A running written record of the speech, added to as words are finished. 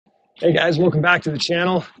Hey guys, welcome back to the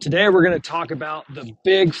channel. Today we're going to talk about the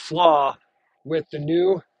big flaw with the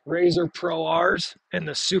new RZR Pro Rs and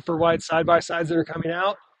the super wide side-by-sides that are coming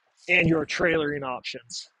out and your trailering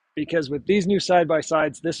options. Because with these new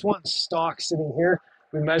side-by-sides, this one's stock sitting here.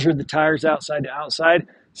 We measured the tires outside to outside,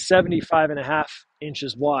 75.5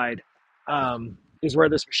 inches wide is where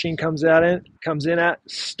this machine comes in at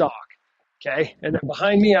stock. Okay, and then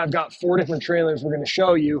behind me, I've got 4 different trailers we're going to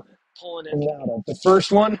show you pulling in and out of. The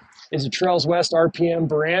first one is a Trails West RPM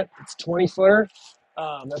Barant. It's 20 footer.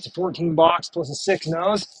 That's a 14 box plus a 6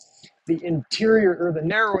 nose. The interior or the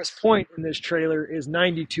narrowest point in this trailer is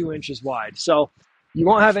 92 inches wide. So you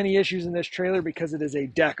won't have any issues in this trailer because it is a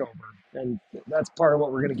deck over. And that's part of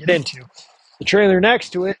what we're going to get into. The trailer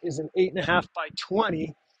next to it is an 8.5 by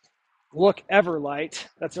 20 Look Everlight.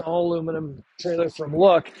 That's an all aluminum trailer from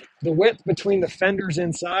Look. The width between the fenders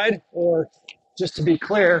inside, or just to be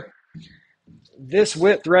clear, this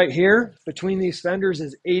width right here between these fenders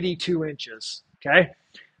is 82 inches. Okay.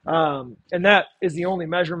 And that is the only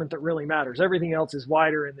measurement that really matters. Everything else is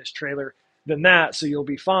wider in this trailer than that, so you'll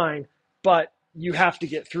be fine. But you have to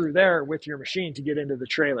get through there with your machine to get into the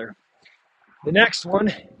trailer. The next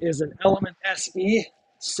one is an Element SE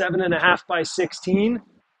 7.5 by 16.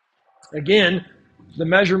 Again, the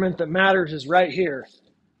measurement that matters is right here,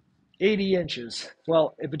 80 inches.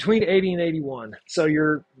 Well, between 80 and 81. So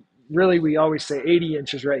we always say 80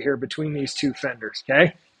 inches right here between these two fenders,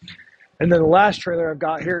 okay? And then the last trailer I've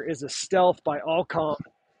got here is a Stealth by Allcom.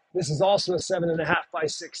 This is also a 7.5 by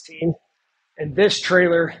 16. And this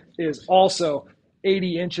trailer is also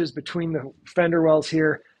 80 inches between the fender wells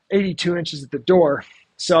here, 82 inches at the door.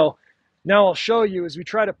 So now I'll show you as we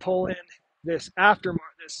try to pull in this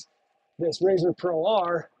this RZR Pro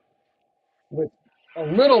R with a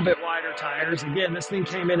little bit wider tires. Again, this thing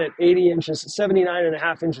came in at 80 inches,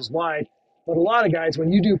 79.5 inches wide. But a lot of guys,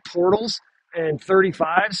 when you do portals and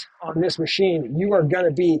 35s on this machine, you are going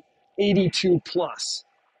to be 82 plus.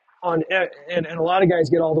 And a lot of guys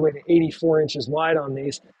get all the way to 84 inches wide on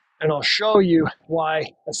these. And I'll show you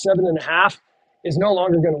why a 7.5 is no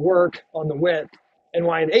longer going to work on the width, and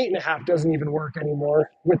why an 8.5 doesn't even work anymore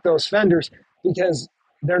with those fenders, because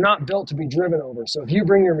they're not built to be driven over. So if you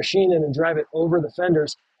bring your machine in and drive it over the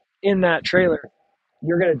fenders in that trailer,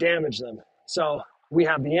 you're going to damage them. So we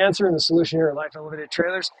have the answer and the solution here at Life Elevated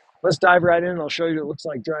Trailers. Let's dive right in and I'll show you what it looks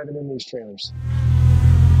like driving in these trailers.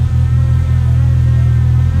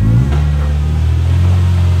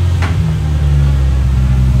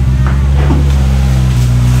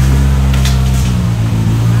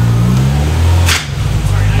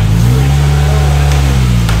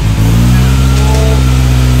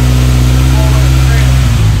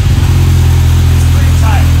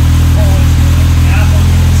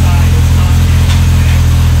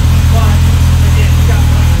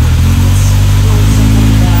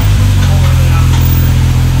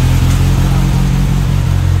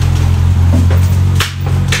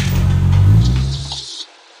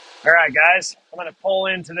 All right, guys, I'm going to pull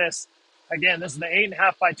into this. Again, this is the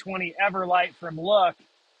 8.5 by 20 Everlight from Look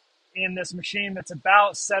in this machine that's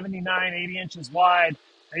about 79, 80 inches wide.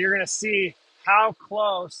 Now you're going to see how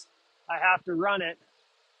close I have to run it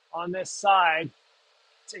on this side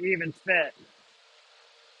to even fit.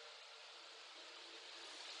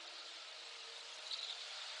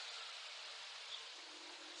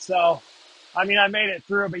 So, I mean, I made it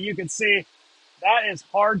through, but you can see that is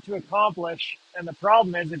hard to accomplish. And the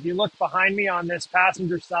problem is, if you look behind me on this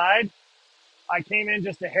passenger side, I came in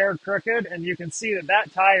just a hair crooked, and you can see that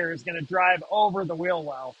that tire is going to drive over the wheel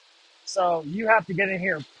well. So you have to get in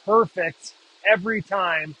here perfect every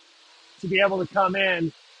time to be able to come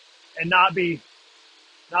in and not be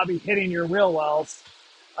hitting your wheel wells,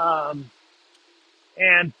 and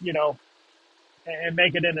and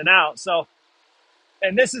make it in and out. So.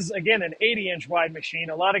 And this is, again, an 80-inch wide machine.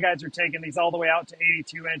 A lot of guys are taking these all the way out to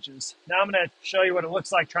 82 inches. Now I'm going to show you what it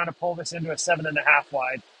looks like trying to pull this into a 7.5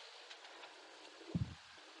 wide.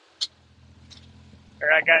 All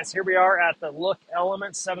right, guys, here we are at the Look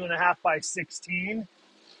Element 7.5 by 16.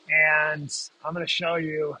 And I'm going to show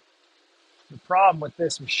you the problem with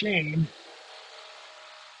this machine.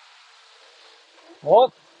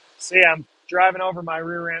 Well, see, I'm driving over my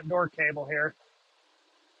rear ramp door cable here.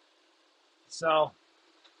 So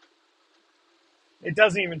it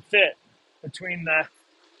doesn't even fit between the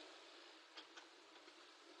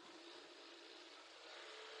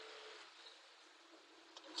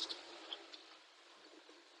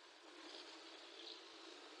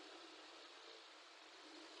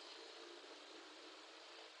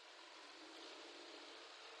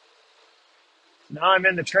now I'm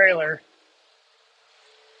in the trailer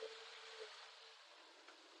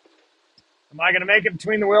Am I going to make it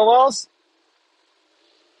between the wheel wells?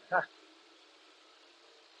 Huh.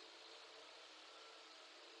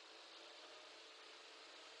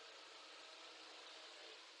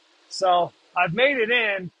 So I've made it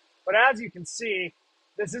in, but as you can see,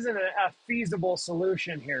 this isn't a feasible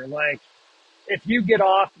solution here. Like, if you get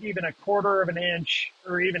off even a quarter of an inch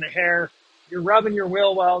or even a hair, you're rubbing your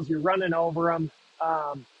wheel wells, you're running over them.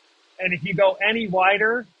 And if you go any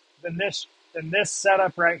wider than this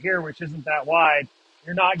setup right here, which isn't that wide,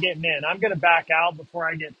 you're not getting in. I'm going to back out before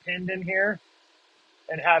I get pinned in here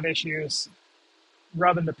and have issues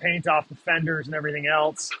rubbing the paint off the fenders and everything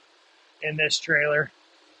else in this trailer.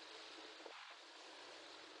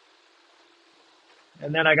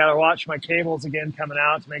 And then I got to watch my cables again coming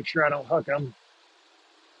out to make sure I don't hook them.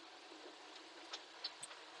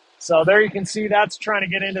 So there you can see that's trying to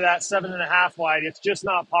get into that 7.5 wide. It's just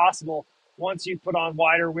not possible once you put on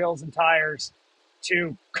wider wheels and tires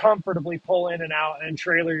to comfortably pull in and out and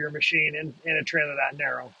trailer your machine in a trailer that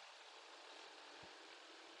narrow.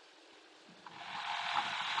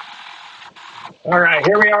 All right,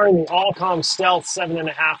 here we are in the Allcom Stealth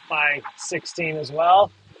 7.5 by 16 as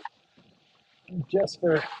well. Just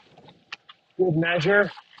for good measure,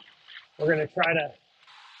 we're going to try to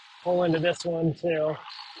pull into this one too.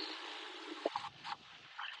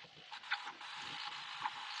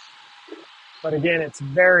 But again, it's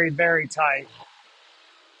very, very tight.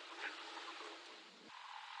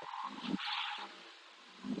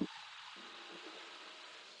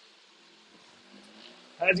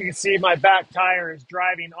 As you can see, my back tire is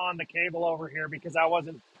driving on the cable over here because I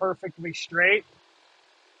wasn't perfectly straight.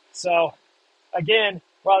 So again,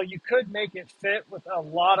 while you could make it fit with a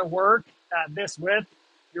lot of work at this width,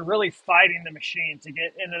 you're really fighting the machine to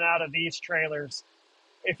get in and out of these trailers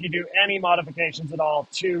if you do any modifications at all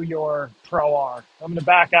to your Pro R. I'm going to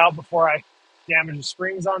back out before I damage the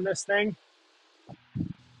springs on this thing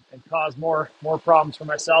and cause more problems for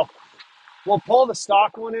myself. We'll pull the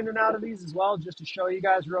stock one in and out of these as well, just to show you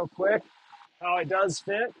guys real quick how it does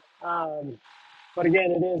fit. But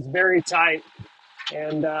again, it is very tight,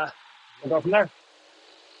 and we'll go from there.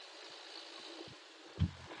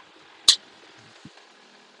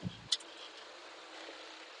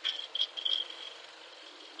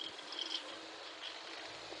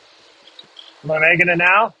 Am I making it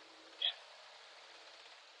now?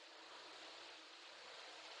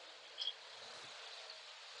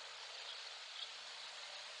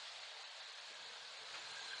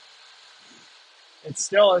 It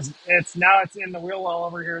still is. It's in the wheel well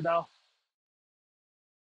over here though.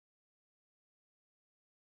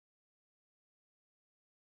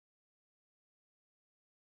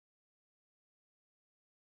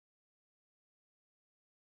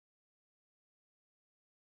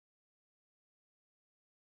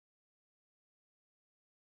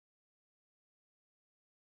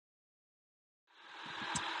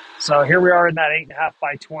 So here we are in that 8.5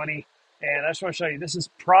 by 20. And I just want to show you, this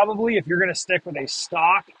is probably, if you're going to stick with a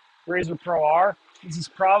stock RZR Pro R, this is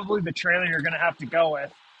probably the trailer you're going to have to go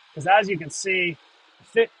with. Because as you can see, it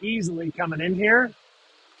fit easily coming in here,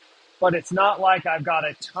 but it's not like I've got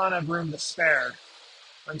a ton of room to spare.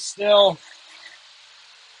 I'm still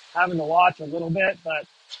having to watch a little bit, but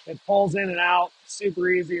it pulls in and out super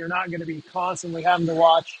easy. You're not going to be constantly having to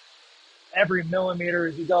watch every millimeter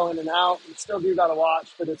as you go in and out. You still do got to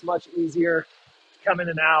watch, but it's much easier to come in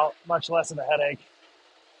and out, much less of a headache.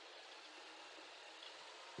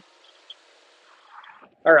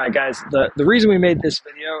 All right, guys, the reason we made this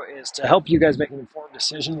video is to help you guys make an informed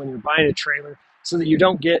decision when you're buying a trailer so that you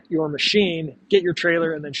don't get your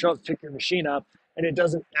trailer, and then show up to pick your machine up, and it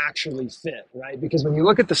doesn't actually fit, right? Because when you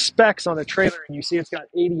look at the specs on a trailer and you see it's got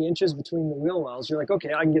 80 inches between the wheel wells, you're like,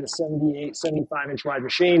 okay, I can get a 78, 75-inch wide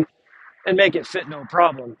machine and make it fit no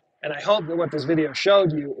problem. And I hope that what this video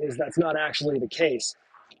showed you is that's not actually the case.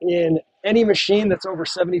 In any machine that's over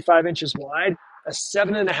 75 inches wide, a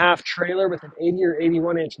 7.5 trailer with an 80 or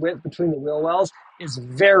 81 inch width between the wheel wells is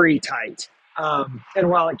very tight. And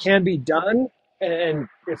while it can be done, and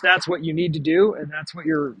if that's what you need to do, and that's what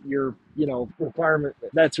your requirement,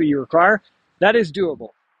 that's what you require, that is doable.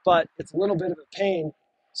 But it's a little bit of a pain.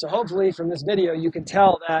 So hopefully from this video, you can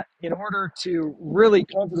tell that in order to really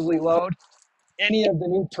comfortably load any of the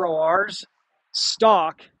new Pro Rs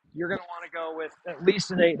stock, you're going to want to go with at least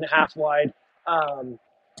an 8.5 wide.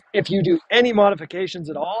 If you do any modifications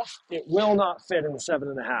at all, it will not fit in the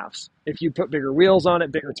 7.5s. If you put bigger wheels on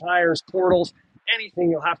it, bigger tires, portals, anything,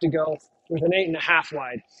 you'll have to go with an 8.5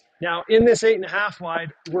 wide. Now, in this 8.5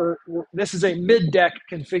 wide, this is a mid-deck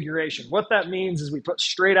configuration. What that means is we put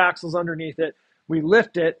straight axles underneath it, we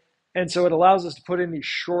lift it, and so it allows us to put in these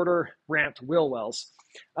shorter ramped wheel wells.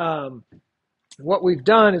 what we've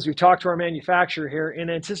done is we've talked to our manufacturer here in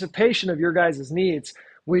anticipation of your guys' needs.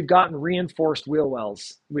 We've gotten reinforced wheel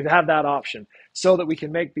wells. We have that option so that we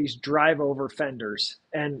can make these drive over fenders.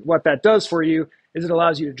 And what that does for you is it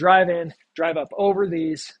allows you to drive in, drive up over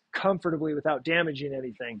these comfortably without damaging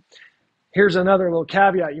anything. Here's another little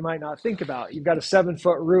caveat you might not think about. You've got a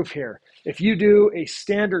 7-foot roof here. If you do a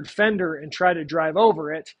standard fender and try to drive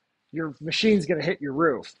over it, your machine's going to hit your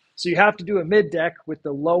roof. So you have to do a mid deck with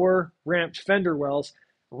the lower ramped fender wells,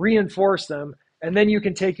 reinforce them, and then you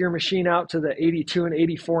can take your machine out to the 82 and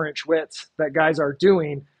 84 inch widths that guys are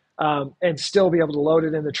doing, and still be able to load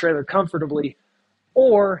it in the trailer comfortably.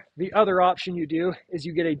 Or the other option you do is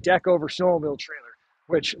you get a deck over snowmobile trailer,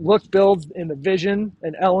 which builds in the vision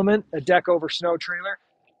and element a deck over snow trailer.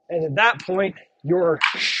 And at that point, your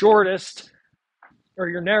shortest or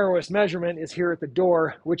your narrowest measurement is here at the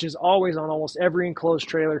door, which is always on almost every enclosed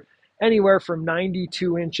trailer, anywhere from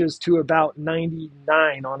 92 inches to about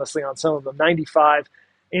 99, honestly, on some of them, 95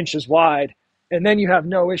 inches wide. And then you have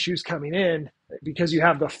no issues coming in because you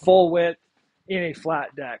have the full width in a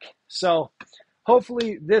flat deck. So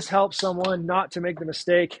hopefully this helps someone not to make the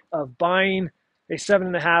mistake of buying a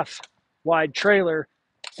 7.5 wide trailer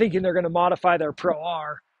thinking they're going to modify their Pro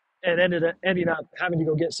R and ending up having to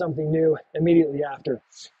go get something new immediately after.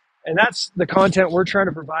 And that's the content we're trying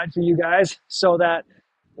to provide for you guys, so that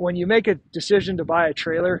when you make a decision to buy a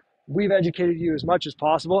trailer, we've educated you as much as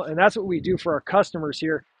possible. And that's what we do for our customers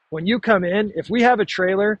here. When you come in, if we have a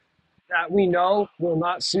trailer that we know will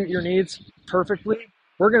not suit your needs perfectly,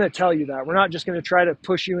 we're going to tell you that. We're not just going to try to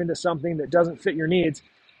push you into something that doesn't fit your needs.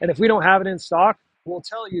 And if we don't have it in stock, we'll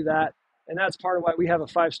tell you that. And that's part of why we have a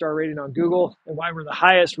 5-star rating on Google and why we're the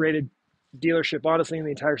highest rated dealership, honestly, in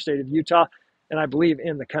the entire state of Utah, and I believe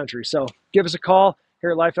in the country. So give us a call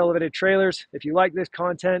here at Life Elevated Trailers. If you like this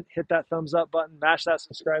content, hit that thumbs up button, mash that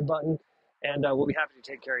subscribe button, and we'll be happy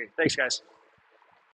to take care of you. Thanks, guys.